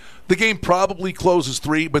forth. The game probably closes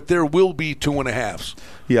 3, but there will be 2.5s.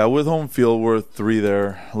 Yeah, with home field worth 3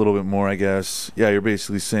 there, a little bit more, I guess. Yeah, you're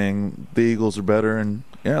basically saying the Eagles are better, and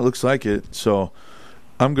yeah, it looks like it. So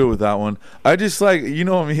I'm good with that one. I just like,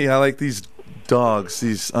 me, I like these dogs,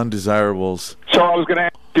 these undesirables. So I was going to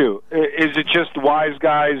ask you, is it just wise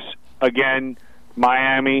guys, again,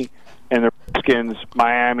 Miami, and the Redskins,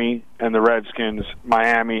 Miami, and the Redskins,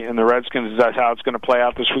 Miami, and the Redskins. Is that how it's going to play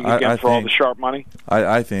out this week again for all the sharp money?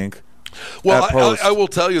 I think. Well, I will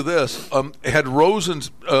tell you this. Had Rosen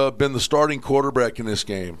been the starting quarterback in this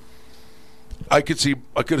game, I could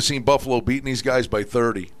have seen Buffalo beating these guys by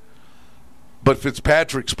 30. But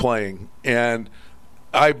Fitzpatrick's playing, and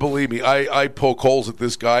believe me, I poke holes at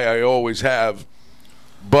this guy. I always have.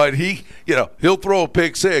 But he'll throw a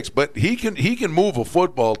pick six, but he can move a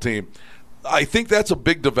football team. I think that's a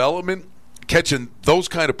big development, catching those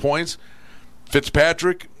kind of points.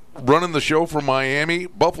 Fitzpatrick running the show for Miami.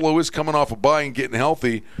 Buffalo is coming off a bye and getting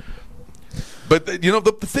healthy. But,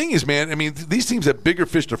 the thing is, man, I mean, these teams have bigger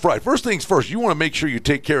fish to fry. First things first, you want to make sure you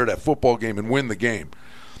take care of that football game and win the game.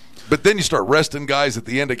 But then you start resting guys at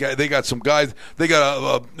the end. They got some guys. They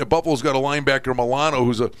got Buffalo's got a linebacker, Milano,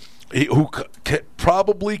 who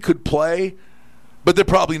probably could play, but they're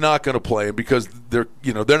probably not going to play because they're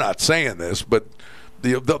not saying this, but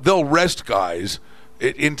they'll rest guys.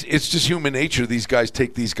 It's just human nature. These guys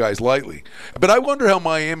take these guys lightly. But I wonder how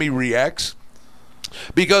Miami reacts,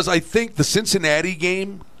 because I think the Cincinnati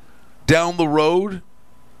game down the road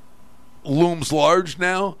looms large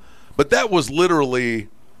now, but that was literally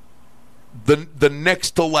the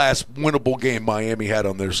next to last winnable game Miami had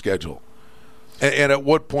on their schedule. And at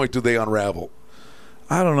what point do they unravel?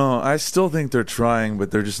 I don't know. I still think they're trying, but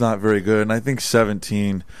they're just not very good. And I think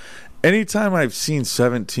 17. Anytime I've seen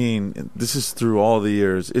 17, this is through all the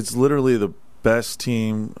years, it's literally the best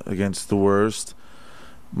team against the worst.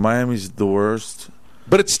 Miami's the worst.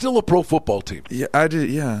 But it's still a pro football team. Yeah,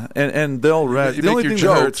 and they'll rest. The only thing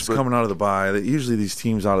that hurts is coming out of the bye. Usually these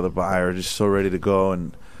teams out of the bye are just so ready to go,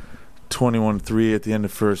 and 21-3 at the end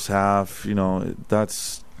of first half,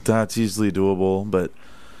 that's easily doable. But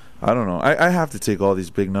I don't know. I have to take all these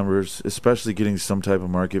big numbers, especially getting some type of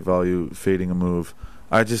market value, fading a move.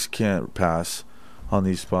 I just can't pass on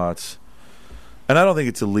these spots. And I don't think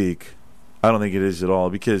it's a leak. I don't think it is at all,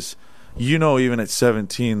 because even at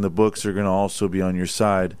 17, the books are going to also be on your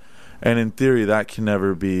side. And in theory, that can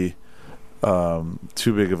never be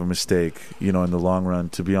too big of a mistake, in the long run,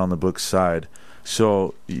 to be on the books' side.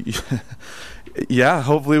 So, yeah,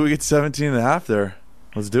 hopefully we get 17.5 there.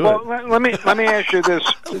 Let's do it. Well, let me ask you this.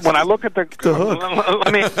 When I look at the hook.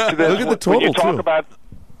 Let me ask you this. Look at the total, you talk too. About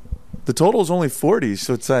the total is only 40,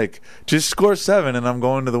 so it's like, just score 7 and I'm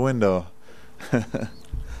going to the window.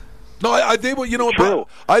 No, I think True.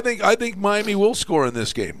 I think Miami will score in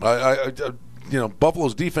this game.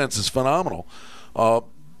 Buffalo's defense is phenomenal,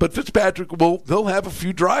 but Fitzpatrick they'll have a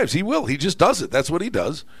few drives. He will. He just does it. That's what he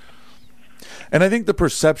does. And I think the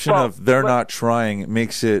perception of they're not trying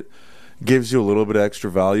gives you a little bit of extra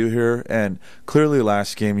value here. And clearly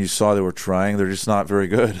last game you saw they were trying. They're just not very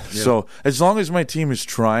good. Yeah. So as long as my team is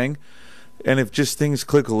trying, and if just things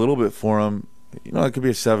click a little bit for them, it could be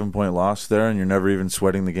a 7-point loss there, and you're never even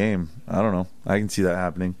sweating the game. I don't know. I can see that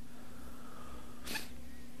happening.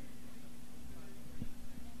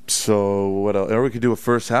 So what else? Or we could do a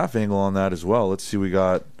first half angle on that as well. Let's see. We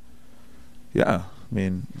got,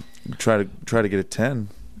 try to get a 10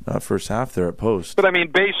 first half there at post. But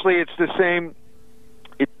basically, it's the same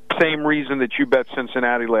reason that you bet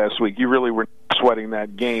Cincinnati last week. You really were sweating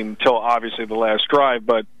that game till obviously the last drive.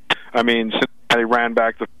 But Cincinnati ran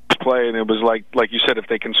back the play, and it was like you said, if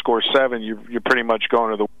they can score 7, you're pretty much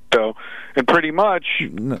going to the window, and pretty much.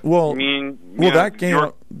 That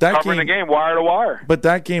game, covering the game wire to wire. But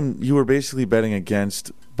that game, you were basically betting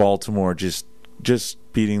against Baltimore, just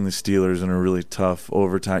beating the Steelers in a really tough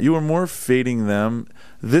overtime. You were more fading them.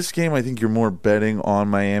 This game, I think you're more betting on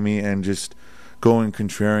Miami and just going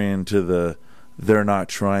contrarian to they're not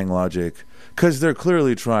trying logic. Because they're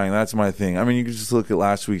clearly trying. That's my thing. You can just look at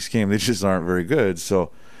last week's game. They just aren't very good.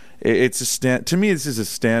 So it's to me, this is a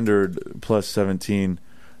standard plus 17,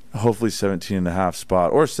 hopefully 17.5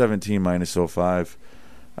 spot, or 17 minus 05.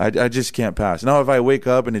 I just can't pass. Now, if I wake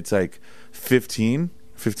up and it's like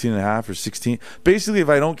 15.5 or 16, basically if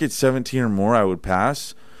I don't get 17 or more, I would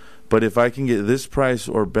pass. But if I can get this price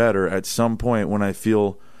or better at some point when I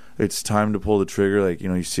feel it's time to pull the trigger, like,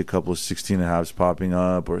 you see a couple of 16.5s popping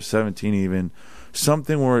up, or 17 even,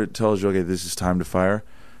 something where it tells you, okay, this is time to fire,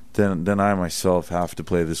 then I myself have to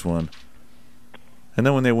play this one. And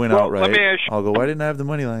then when they win outright, I'll go, why didn't I have the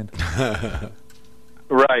money line?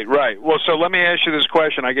 Right. Well, so let me ask you this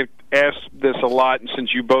question. I get asked this a lot, and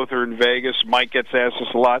since you both are in Vegas, Mike gets asked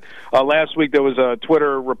this a lot. Last week there was a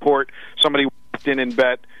Twitter report. Somebody walked in and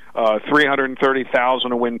bet $330,000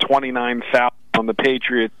 to win $29,000 on the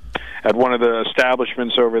Patriots at one of the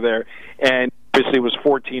establishments over there, and obviously it was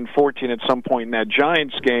 14-14 at some point in that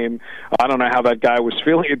Giants game. I don't know how that guy was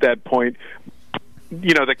feeling at that point.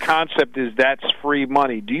 the concept is that's free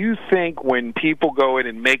money. Do you think when people go in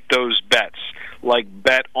and make those bets, like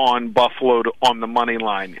bet on Buffalo on the money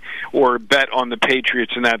line or bet on the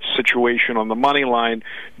Patriots in that situation on the money line,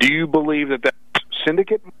 do you believe that that's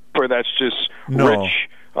syndicate or that's just rich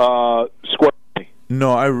square money?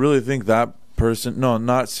 No, I really think that person,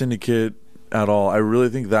 not syndicate at all. I really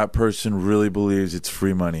think that person really believes it's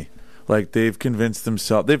free money. Like they've convinced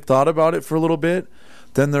themselves, they've thought about it for a little bit.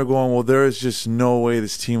 Then they're going, well, there is just no way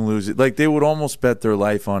this team loses. Like, they would almost bet their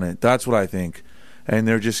life on it. That's what I think. And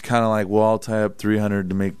they're just kind of like, well, I'll tie up $300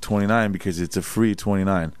 to make $29 because it's a free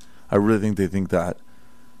 $29. I really think they think that.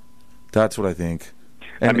 That's what I think.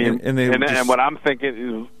 And, and what I'm thinking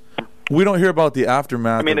is... We don't hear about the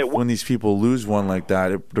aftermath of when these people lose one like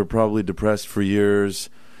that. They're probably depressed for years.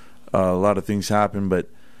 A lot of things happen, but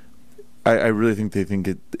I really think they think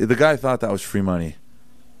it... The guy thought that was free money.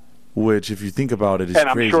 Which, if you think about it, is crazy. And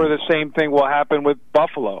I'm crazy. sure the same thing will happen with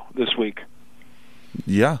Buffalo this week.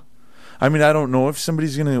 Yeah. I mean, I don't know if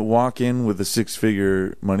somebody's going to walk in with a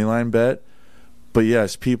six-figure money line bet, but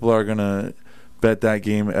yes, people are going to bet that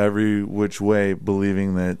game every which way,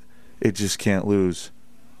 believing that it just can't lose.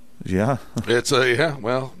 Yeah. It's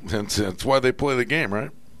that's why they play the game,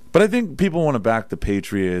 right? But I think people want to back the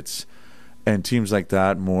Patriots and teams like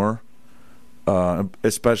that more.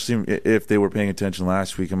 Especially if they were paying attention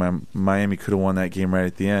last week, and Miami could have won that game right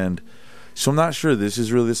at the end. So I'm not sure this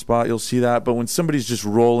is really the spot you'll see that. But when somebody's just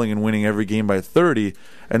rolling and winning every game by 30,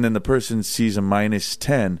 and then the person sees a minus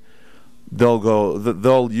 10,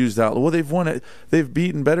 they'll use that. Well, they've won it. They've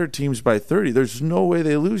beaten better teams by 30. There's no way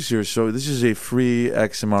they lose here. So this is a free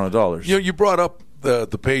X amount of dollars. You brought up the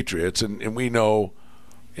Patriots, and we know,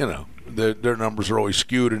 their numbers are always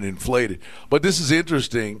skewed and inflated. But this is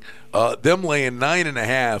interesting. Them laying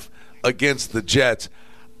 9.5 against the Jets.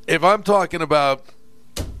 If I'm talking about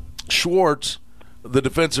Schwartz, the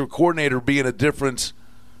defensive coordinator, being a difference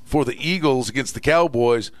for the Eagles against the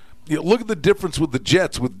Cowboys, look at the difference with the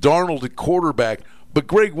Jets with Darnold at quarterback. But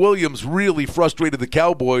Greg Williams really frustrated the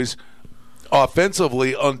Cowboys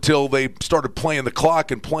offensively until they started playing the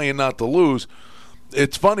clock and playing not to lose.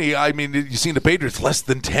 It's funny. I mean, you've seen the Patriots less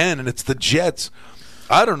than 10, and it's the Jets.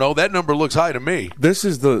 I don't know. That number looks high to me. This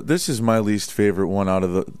is my least favorite one out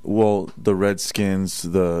of the Redskins,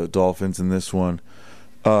 the Dolphins, and this one.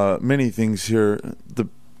 Many things here.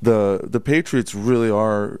 The Patriots really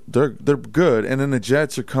are they're good, and then the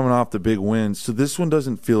Jets are coming off the big wins. So this one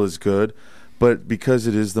doesn't feel as good, but because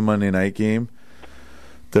it is the Monday night game,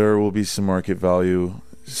 there will be some market value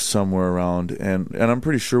somewhere around, and I'm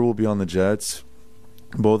pretty sure we'll be on the Jets.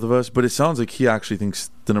 Both of us, but it sounds like he actually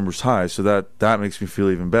thinks the number's high, so that makes me feel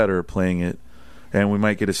even better playing it, and we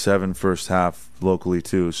might get a 7 first half locally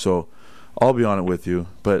too. So I'll be on it with you,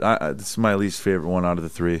 but this is my least favorite one out of the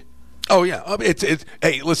three. Oh yeah, it's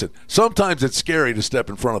hey, listen. Sometimes it's scary to step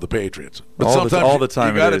in front of the Patriots, but all the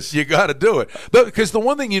time you got to do it because the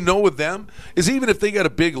one thing with them is even if they got a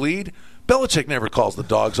big lead, Belichick never calls the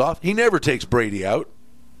dogs off. He never takes Brady out.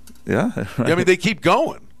 Yeah, right. I mean they keep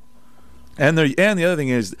going. And the other thing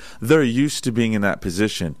is they're used to being in that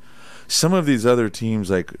position. Some of these other teams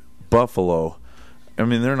like Buffalo, I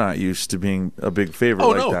mean, they're not used to being a big favorite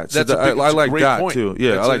that. So I like that point. Too.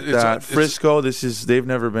 Yeah, I like that. Frisco, they've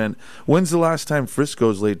never been. When's the last time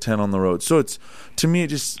Frisco's laid 10 on the road? So it's to me it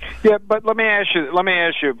just. Yeah, but let me ask you,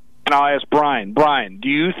 and I'll ask Brian. Brian, do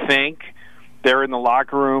you think they're in the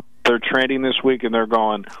locker room, they're training this week, and they're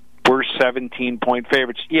going, we're 17-point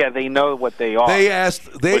favorites? Yeah, they know what they are. They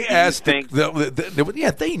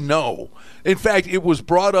know. In fact, it was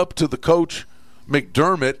brought up to the coach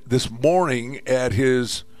McDermott this morning at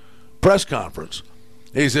his press conference.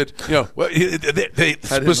 He said,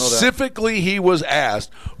 specifically he was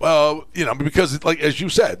asked, because like as you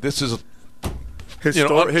said, this is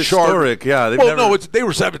historic. Yeah. They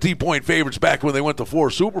were 17-point favorites back when they went to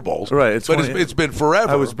 4 Super Bowls. Right. It's been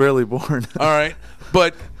forever. I was barely born. All right,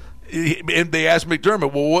 but. And they asked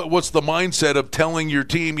McDermott, well, what's the mindset of telling your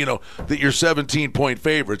team, that you're 17-point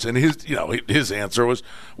favorites? And his answer was,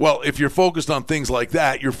 well, if you're focused on things like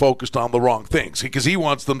that, you're focused on the wrong things, because he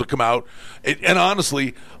wants them to come out. And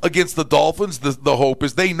honestly, against the Dolphins, the hope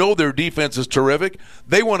is they know their defense is terrific.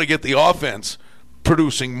 They want to get the offense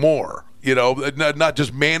producing more. Not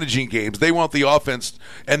just managing games. They want the offense,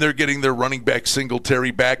 and they're getting their running back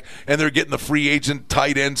Singletary back, and they're getting the free agent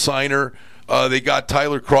tight end signer. They got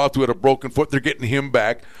Tyler Kroft, who had a broken foot. They're getting him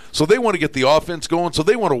back. So they want to get the offense going. So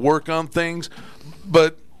they want to work on things.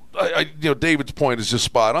 But, David's point is just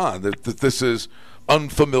spot on, that this is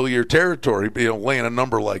unfamiliar territory, laying a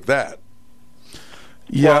number like that.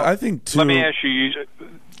 Yeah, I think, too. Let me ask you.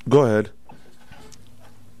 Go ahead.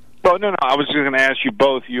 Well, no. I was just going to ask you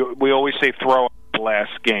both. We always say throw out the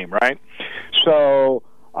last game, right? So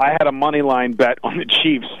I had a money line bet on the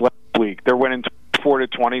Chiefs last week. They're winning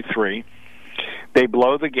 24-23. They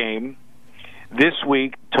blow the game. This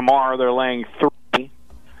week, tomorrow, they're laying 3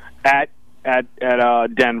 at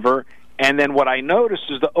Denver. And then what I noticed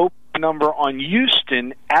is the open number on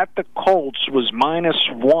Houston at the Colts was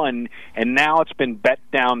 -1, and now it's been bet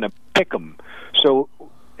down to pick 'em. So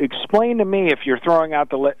explain to me, if you're throwing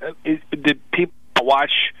out did people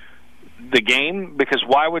watch the game? Because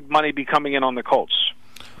why would money be coming in on the Colts?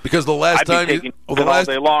 Because the last time all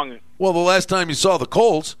day long. Well, the last time you saw the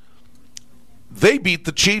Colts, they beat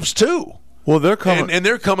the Chiefs too. Well, they're coming, and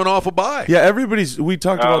they're coming off a bye. Yeah, we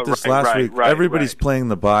talked about this last week. Everybody's right. playing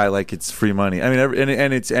the bye like it's free money. I mean,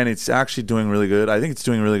 and it's actually doing really good. I think it's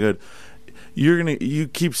doing really good. You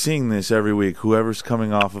keep seeing this every week. Whoever's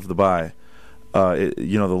coming off of the bye,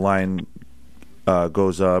 the line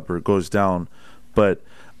goes up or goes down. But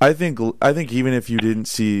I think even if you didn't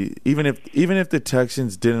see, even if the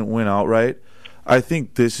Texans didn't win outright, I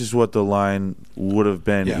think this is what the line would have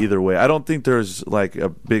been either way. I don't think there's like a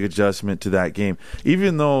big adjustment to that game,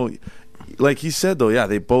 even though, like he said, though,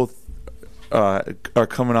 they both are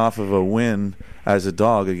coming off of a win as a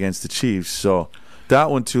dog against the Chiefs. So that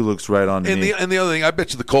one too looks right on me. And the other thing, I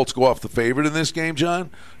bet you the Colts go off the favorite in this game, John,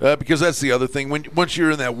 because that's the other thing. Once you're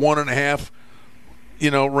in that 1.5,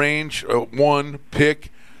 range, one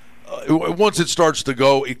pick. Once it starts to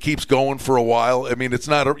go, it keeps going for a while. I mean, it's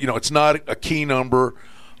not a key number.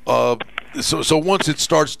 So once it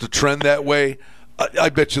starts to trend that way, I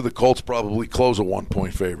bet you the Colts probably close a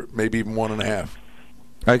 1-point favorite, maybe even 1.5.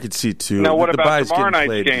 I could see 2. Now, what about tomorrow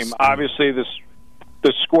night's game? Obviously, the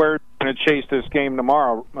Square going to chase this game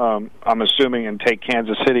tomorrow. I'm assuming, and take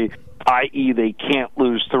Kansas City, i.e., they can't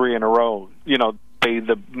lose 3 in a row. Pay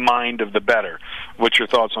the mind of the better. What's your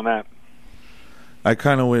thoughts on that? I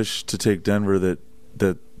kind of wish to take Denver that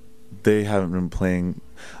they haven't been playing.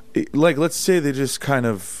 Like, let's say they just kind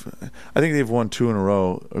of, I think they've won 2 in a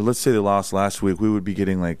row, or let's say they lost last week. We would be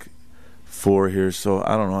getting like 4 here. So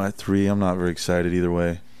I don't know. At 3, I'm not very excited either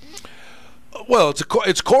way. Well,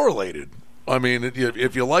 it's correlated. I mean,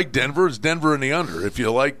 if you like Denver, it's Denver in the under. If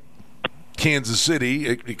you like Kansas City,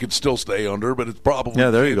 it could still stay under, but it's probably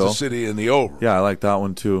Kansas City in the over. Yeah, I like that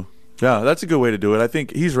one too. Yeah, that's a good way to do it. I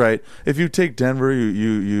think he's right. If you take Denver,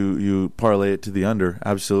 you parlay it to the under.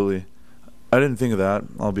 Absolutely. I didn't think of that,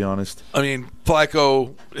 I'll be honest. I mean,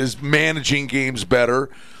 Flacco is managing games better.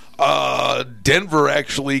 Denver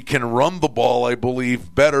actually can run the ball, I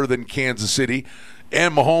believe, better than Kansas City.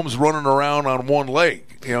 And Mahomes running around on one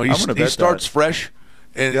leg. He starts fresh,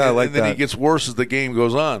 and then he gets worse as the game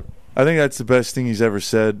goes on. I think that's the best thing he's ever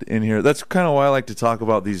said in here. That's kind of why I like to talk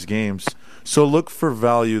about these games. So look for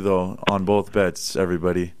value, though, on both bets,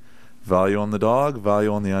 everybody. Value on the dog,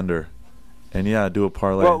 value on the under. And, do a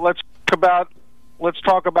parlay. Well, let's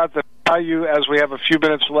talk about the value as we have a few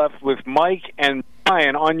minutes left with Mike and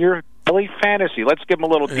Brian on your daily fantasy. Let's give them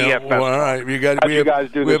a little DFS. Well, all right. How do you guys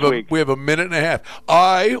do this week? We have a minute and a half.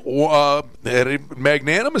 I had a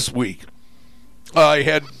magnanimous week. I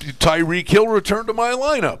had Tyreek Hill return to my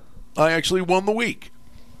lineup. I actually won the week.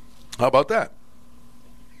 How about that?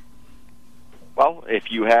 Well,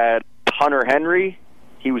 if you had Hunter Henry,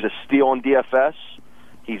 he was a steal in DFS.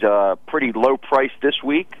 He's a pretty low price this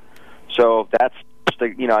week. So that's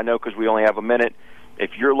I know because we only have a minute.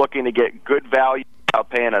 If you're looking to get good value without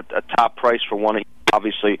paying a top price for one,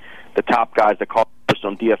 obviously the top guys that call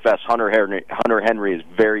on DFS, Hunter Henry is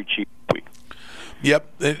very cheap this week. Yep,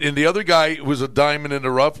 and the other guy who was a diamond in the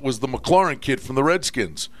rough was the McLaurin kid from the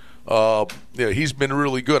Redskins. He's been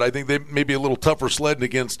really good. I think they may be a little tougher sledding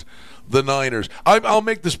against the Niners. I'll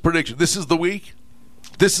make this prediction. This is the week.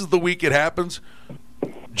 This is the week it happens.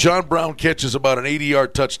 John Brown catches about an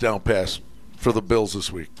 80-yard touchdown pass for the Bills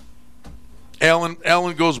this week. Allen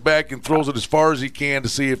goes back and throws it as far as he can to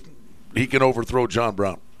see if he can overthrow John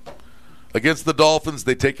Brown. Against the Dolphins,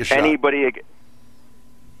 they take a shot. Anybody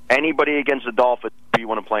against the Dolphins you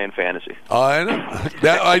want to play in fantasy. I know.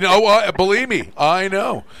 I know. Believe me, I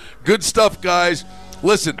know. Good stuff, guys.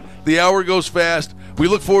 Listen, the hour goes fast. We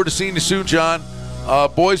look forward to seeing you soon, John.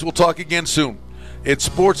 Boys, we'll talk again soon. It's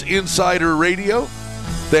Sports Insider Radio.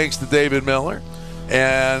 Thanks to David Miller.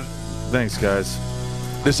 And thanks, guys.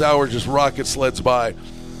 This hour just rocket sleds by.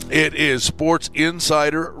 It is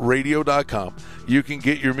SportsInsiderRadio.com. You can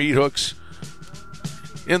get your meat hooks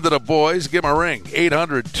into the boys. Give them a ring.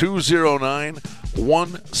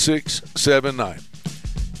 800-209-1679.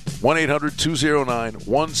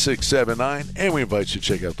 1-800-209-1679. And we invite you to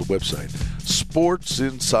check out the website,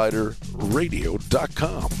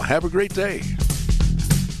 SportsInsiderRadio.com. Have a great day.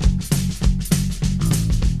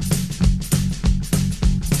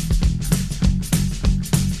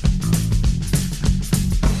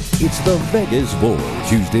 It's the Vegas Bowl,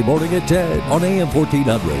 Tuesday morning at 10 on AM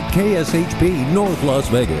 1400, KSHP North Las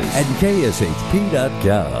Vegas, and KSHP.com.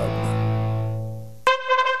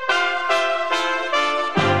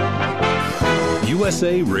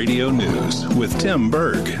 USA Radio News with Tim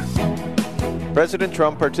Berg. President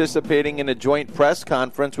Trump participating in a joint press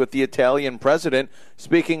conference with the Italian president,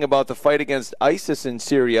 speaking about the fight against ISIS in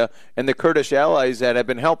Syria and the Kurdish allies that have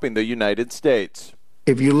been helping the United States.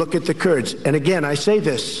 If you look at the Kurds, and again, I say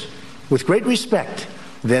this with great respect,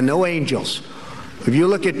 they're no angels. If you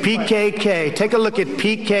look at PKK, take a look at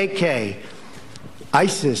PKK.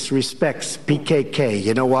 ISIS respects PKK.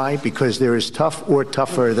 You know why? Because they're as tough or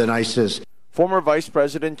tougher than ISIS. Former Vice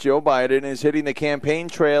President Joe Biden is hitting the campaign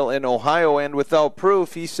trail in Ohio, and without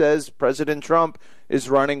proof, he says President Trump is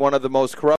running one of the most corrupt